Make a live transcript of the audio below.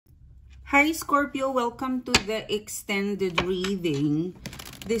Hi Scorpio, welcome to the extended reading.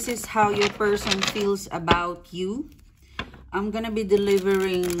 This is how your person feels about you. I'm gonna be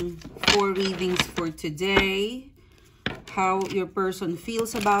delivering 4 readings for today. How your person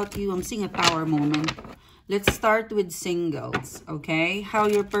feels about you. I'm seeing a tower moment. Let's start with singles, okay? How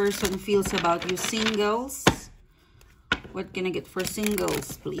your person feels about you, singles. What can I get for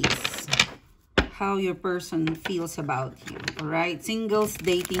singles, please? How your person feels about you, all right? Singles,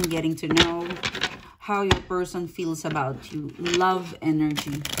 dating, getting to know. How your person feels about you, love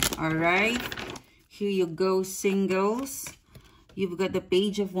energy, all right? Here you go, singles. You've got the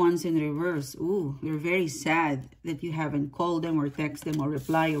Page of Wands in reverse. Ooh, you're very sad that you haven't called them or text them or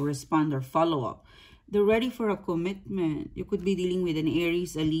reply or respond or follow up. They're ready for a commitment. You could be dealing with an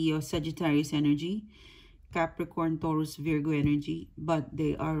Aries, a Leo, Sagittarius energy, Capricorn, Taurus, Virgo energy, but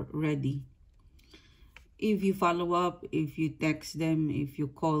they are ready. If you follow up, if you text them, if you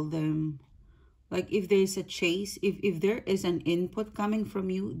call them, like if there is a chase, if there is an input coming from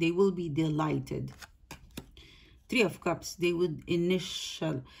you, they will be delighted. 3 of Cups, they would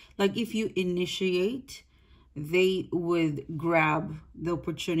like if you initiate, they would grab the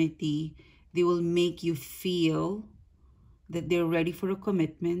opportunity. They will make you feel that they're ready for a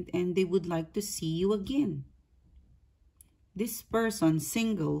commitment and they would like to see you again. This person,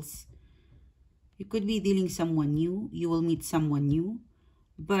 singles, you could be dealing someone new. You will meet someone new,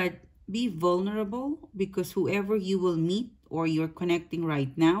 but be vulnerable because whoever you will meet or you're connecting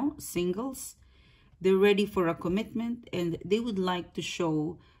right now, singles, they're ready for a commitment and they would like to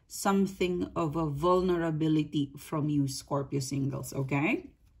show something of a vulnerability from you, Scorpio singles,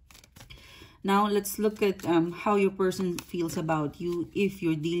 okay? Now, let's look at how your person feels about you if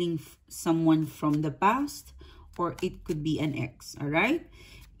you're dealing someone from the past or it could be an ex, all right?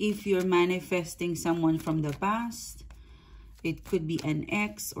 If you're manifesting someone from the past, it could be an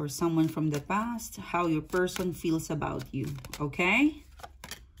ex or someone from the past, how your person feels about you, okay?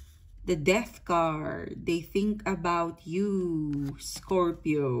 The Death card, they think about you,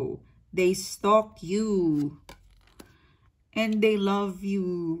 Scorpio. They stalk you. And they love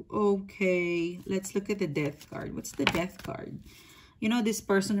you. Okay, let's look at the Death card. What's the Death card? You know, this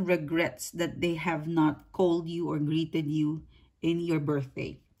person regrets that they have not called you or greeted you in your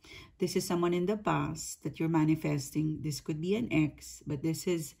birthday. This is someone in the past that you're manifesting. This could be an ex, but this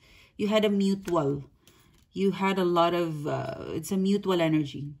is, you had a mutual. You had a lot of, it's a mutual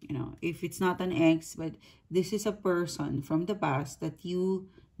energy, you know. If it's not an ex, but this is a person from the past that you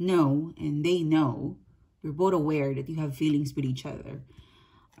know and they know. You're both aware that you have feelings with each other.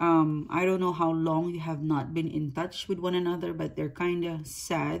 I don't know how long you have not been in touch with one another, but they're kind of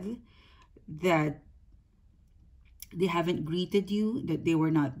sad that they haven't greeted you, that they were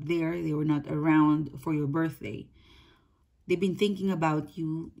not there, they were not around for your birthday. They've been thinking about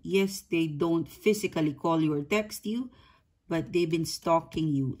you. Yes, they don't physically call you or text you, but they've been stalking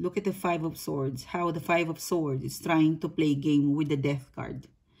you. Look at the 5 of Swords, how the 5 of Swords is trying to play game with the Death card.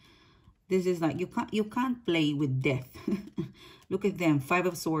 This is like, you can't play with death. Look at them, 5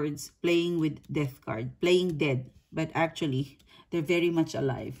 of Swords, playing with Death card, playing dead, but actually, they're very much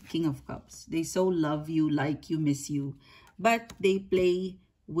alive. King of Cups. They so love you, like you, miss you. But they play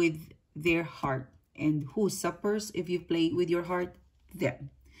with their heart. And who suffers if you play with your heart? Them.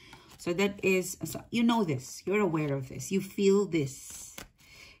 So that is, you know this. You're aware of this. You feel this.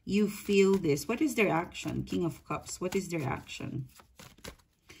 You feel this. What is their action? King of Cups. What is their action?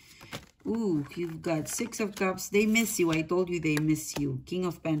 Ooh, you've got 6 of Cups. They miss you. I told you they miss you. King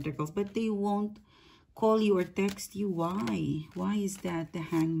of Pentacles. But they won't call you or text you. Why? Why is that? The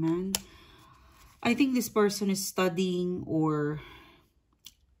Hangman. I think this person is studying, or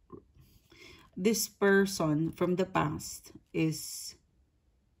this person from the past is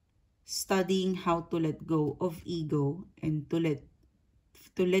studying how to let go of ego and to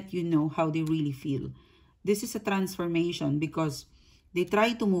let you know how they really feel. This is a transformation because they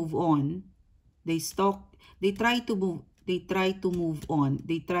try to move on. They try to move on.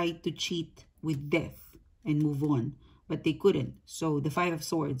 They try to cheat with death and move on, but they couldn't. So the 5 of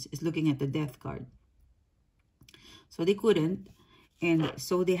Swords is looking at the Death card. So they couldn't, and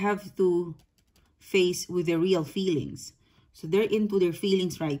so they have to face with their real feelings. So they're into their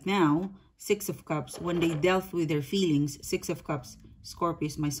feelings right now. 6 of Cups. When they dealt with their feelings, 6 of Cups, Scorpio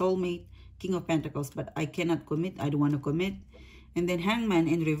is my soulmate. King of Pentacles, but I cannot commit. I don't want to commit. And then Hangman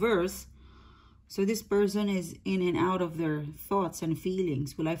in reverse. So this person is in and out of their thoughts and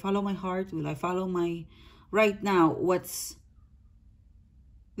feelings. Will I follow my heart? Will I follow my... Right now, what's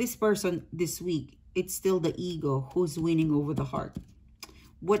this person this week? It's still the ego who's winning over the heart.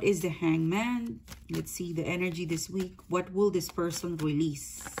 What is the Hangman? Let's see the energy this week. What will this person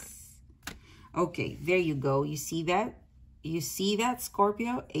release? Okay, there you go. You see that? You see that,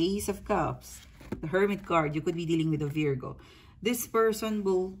 Scorpio? Ace of Cups. The Hermit card. You could be dealing with a Virgo. This person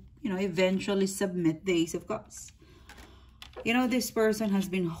will, eventually submit the Ace of Cups. This person has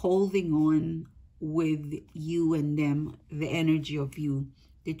been holding on with you and them, the energy of you.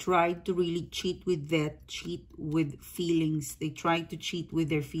 They tried to really cheat with that, cheat with feelings. They tried to cheat with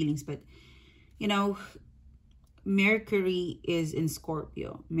their feelings. But, Mercury is in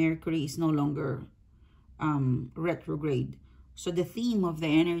Scorpio. Mercury is no longer retrograde. So the theme of the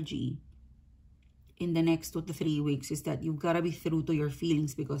energy in the next 2 to 3 weeks is that you've got to be true to your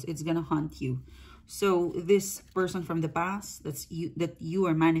feelings because it's going to haunt you. So this person from the past that you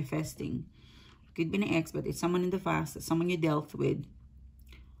are manifesting, could be an ex, but it's someone in the past, someone you dealt with,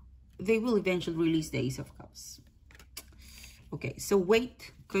 they will eventually release the Ace of Cups. Okay, so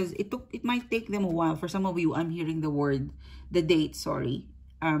wait, because it might take them a while. For some of you, I'm hearing the date, sorry.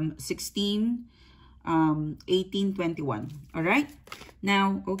 16, 18, 21. All right?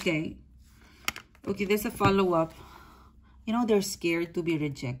 Now, okay, there's a follow-up. They're scared to be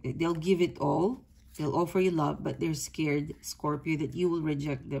rejected. They'll give it all. They'll offer you love, but they're scared, Scorpio, that you will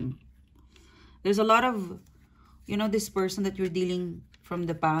reject them. There's a lot of, this person that you're dealing from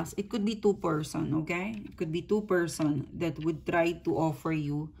the past. It could be two-person, okay? It could be two-person that would try to offer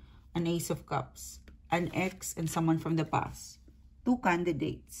you an Ace of Cups, an ex and someone from the past. Two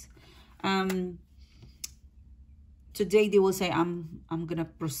candidates. Today they will say, I'm gonna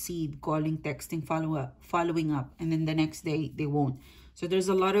proceed calling, texting, following up, and then the next day they won't. So there's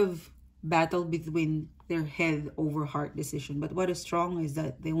a lot of battle between their head over heart decision. But what is strong is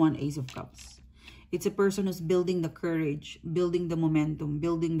that they want Ace of Cups. It's a person who's building the courage, building the momentum,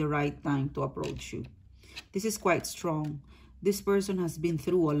 building the right time to approach you. This is quite strong. This person has been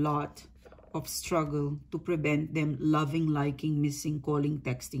through a lot of struggle to prevent them loving, liking, missing, calling,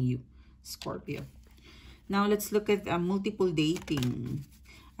 texting you, Scorpio. Now, let's look at multiple dating.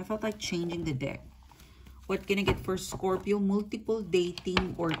 I felt like changing the deck. What can I get for Scorpio? Multiple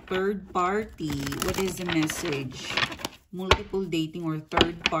dating or third party. What is the message? Multiple dating or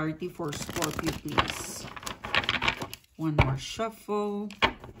third party for Scorpio, please. One more shuffle.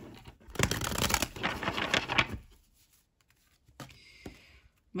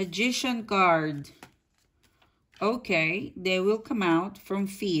 Magician card. Okay, they will come out from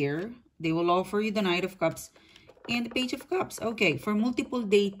fear. They will offer you the Knight of Cups and the Page of Cups. Okay, for multiple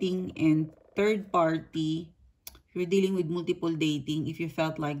dating and third party, if you're dealing with multiple dating, if you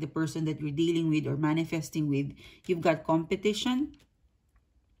felt like the person that you're dealing with or manifesting with, you've got competition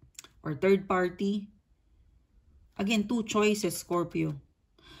or third party. Again, two choices, Scorpio.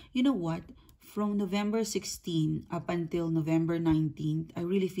 You know what? From November 16 up until November 19th, I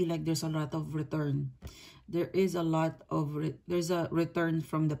really feel like there's a lot of return. There's a return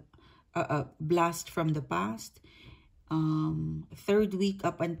from the blast from the past. Third week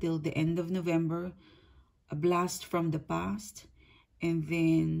up until the end of November, a blast from the past, and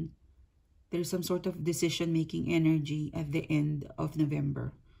then there's some sort of decision-making energy at the end of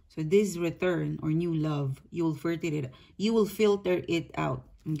November. So this return or new love, you will filter it out,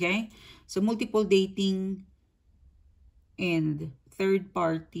 okay? So multiple dating and third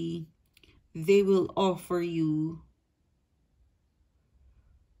party, they will offer you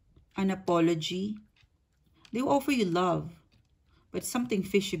an apology. They will offer you love, but something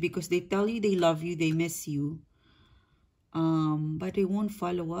fishy because they tell you they love you, they miss you, but they won't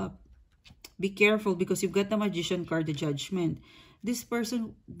follow up. Be careful because you've got the Magician card, the Judgment. This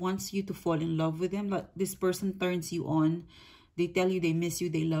person wants you to fall in love with them, but this person turns you on. They tell you they miss you,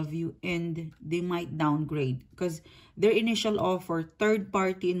 they love you, and they might downgrade because their initial offer, third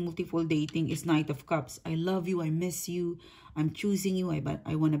party in multiple dating, is Knight of Cups. I love you, I miss you, I'm choosing you,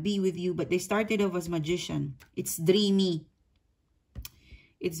 I want to be with you. But they started off as Magician. It's dreamy.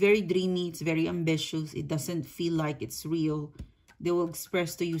 It's very dreamy. It's very ambitious. It doesn't feel like it's real. They will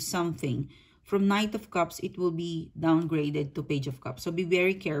express to you something. From Knight of Cups, it will be downgraded to Page of Cups. So be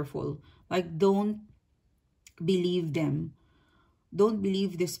very careful. Like, don't believe them. Don't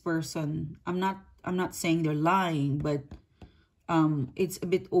believe this person. I'm not saying they're lying, but it's a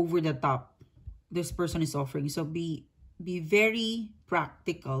bit over the top. This person is offering. So be very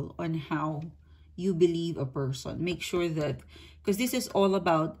practical on how you believe a person. Make sure that, because this is all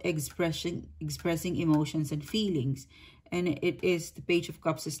about expressing emotions and feelings. And it is, the Page of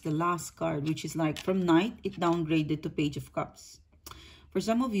Cups is the last card, which is like from Knight, it downgraded to Page of Cups. For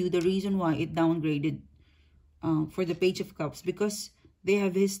some of you, the reason why it downgraded for the Page of Cups, because they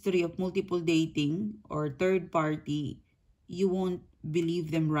have history of multiple dating or third party, you won't believe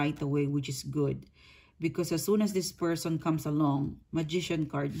them right away, which is good. Because as soon as this person comes along, Magician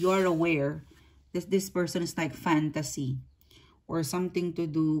card, you are aware This person is like fantasy or something to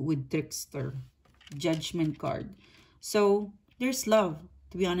do with trickster. Judgment card. So there's love.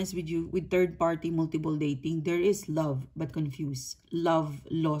 To be honest with you, with third party multiple dating, there is love but confused. Love,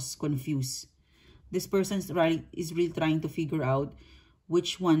 lost, confused. This person is really trying to figure out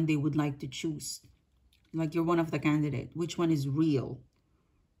which one they would like to choose. Like you're one of the candidate. Which one is real?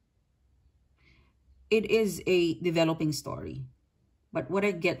 It is a developing story. But what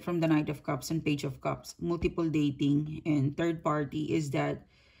I get from the Knight of Cups and Page of Cups, multiple dating and third party, is that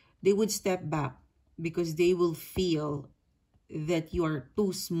they would step back because they will feel that you are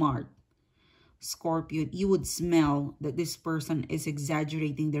too smart. Scorpio, you would smell that this person is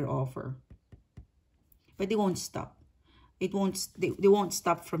exaggerating their offer. But they won't stop. They won't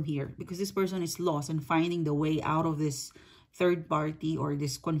stop from here because this person is lost and finding the way out of this third party or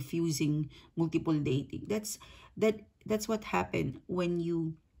this confusing multiple dating. That's what happened when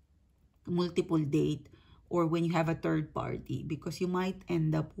you multiple date or when you have a third party, because you might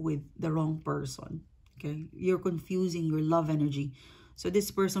end up with the wrong person. Okay, you're confusing your love energy. So this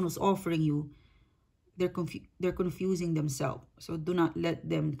person who's offering you, they're confusing themselves. So do not let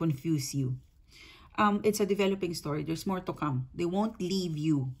them confuse you. It's a developing story. There's more to come. They won't leave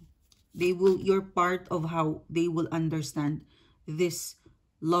you. You're part of how they will understand this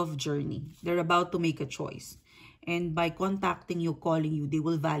love journey. They're about to make a choice. And by contacting you, calling you, they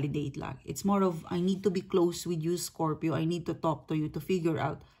will validate. Like, it's more of, I need to be close with you, Scorpio. I need to talk to you to figure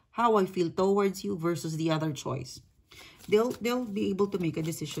out how I feel towards you versus the other choice. They'll be able to make a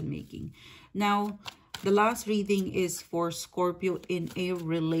decision making. Now, the last reading is for Scorpio in a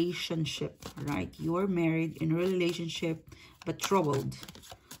relationship, right? You're married in a relationship, but troubled.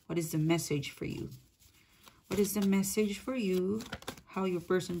 What is the message for you? What is the message for you? How your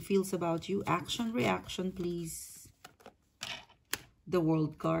person feels about you? Action, reaction, please. The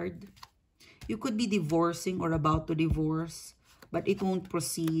World card. You could be divorcing or about to divorce, but it won't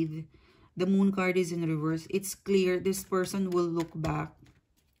proceed. The Moon card is in reverse. It's clear this person will look back.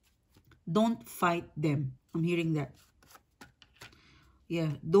 Don't fight them. I'm hearing that.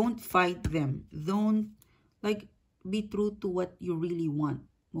 Yeah, don't fight them. Don't, like, be true to what you really want.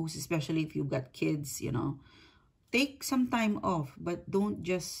 Most especially if you've got kids, you know. Take some time off, but don't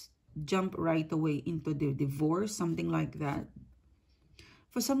just jump right away into the divorce, something like that.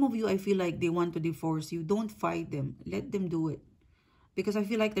 For some of you, I feel like they want to divorce you. Don't fight them. Let them do it. Because I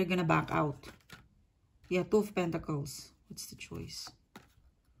feel like they're going to back out. Yeah, Two of Pentacles. What's the choice?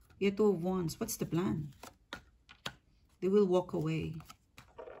 Yeah, Two of Wands. What's the plan? They will walk away.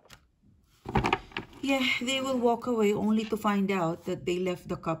 Yeah, they will walk away only to find out that they left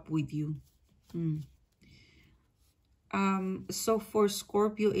the cup with you. So for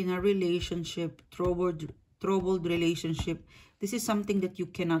Scorpio in a relationship, troubled relationship, this is something that you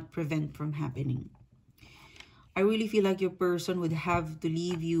cannot prevent from happening. I really feel like your person would have to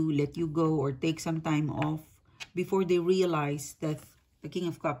leave you, let you go, or take some time off before they realize that the King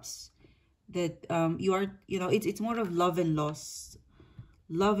of Cups, that you are, you know, it's more of love and loss.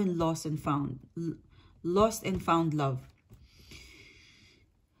 Love and lost and found. Lost and found love.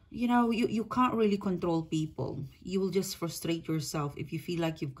 You know, you can't really control people. You will just frustrate yourself if you feel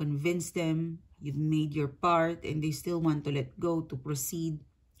like you've convinced them, you've made your part, and they still want to let go, to proceed.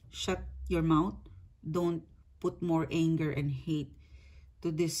 Shut your mouth. Don't put more anger and hate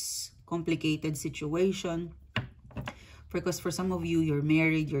to this complicated situation. Because for some of you, you're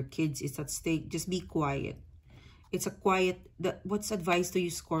married, your kids is at stake. Just be quiet. It's a quiet, what's advised to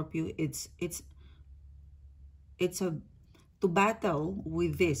you, Scorpio? To battle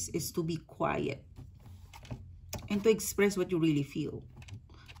with this is to be quiet and to express what you really feel,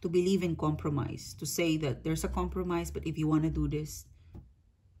 to believe in compromise, to say that there's a compromise, but if you want to do this,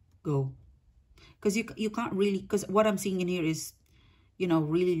 go. Because you can't really, because what I'm seeing in here is, you know,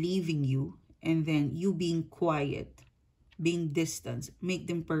 really leaving you and then you being quiet, being distant, make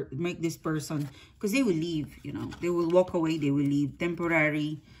this person, because they will leave, you know, they will walk away, they will leave,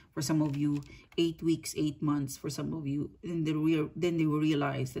 temporary for some of you, 8 weeks, 8 months for some of you, and then they will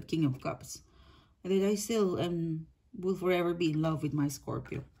realize that King of Cups, that I still will forever be in love with my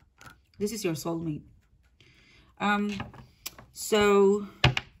Scorpio. This is your soulmate. So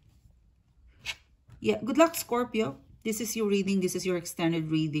yeah, good luck, Scorpio. This is your reading. This is your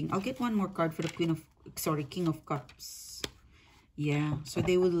extended reading. I'll get one more card for the King of Cups. Yeah, so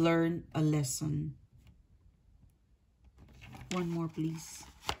they will learn a lesson. One more, please.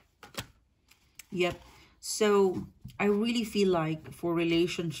 Yep. So I really feel like for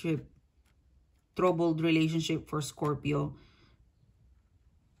relationship, troubled relationship for Scorpio,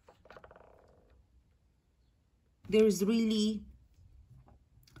 there's really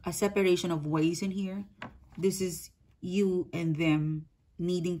a separation of ways in here. This is you and them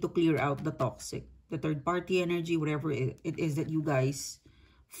needing to clear out the toxic, the third party energy, whatever it is that you guys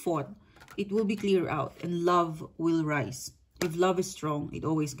fought. It will be cleared out and love will rise. If love is strong, it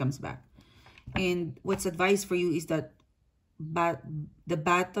always comes back. And what's advice for you is that the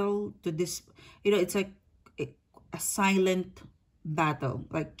battle to this, you know, it's like a silent battle.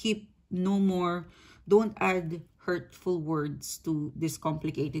 Like, keep no more, don't add hurtful words to this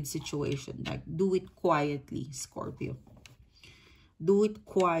complicated situation. Like, do it quietly, Scorpio. Do it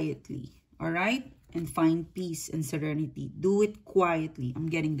quietly, all right? And find peace and serenity. Do it quietly. I'm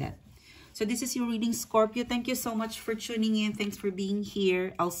getting that. So this is your reading, Scorpio. Thank you so much for tuning in. Thanks for being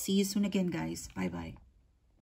here. I'll see you soon again, guys. Bye-bye.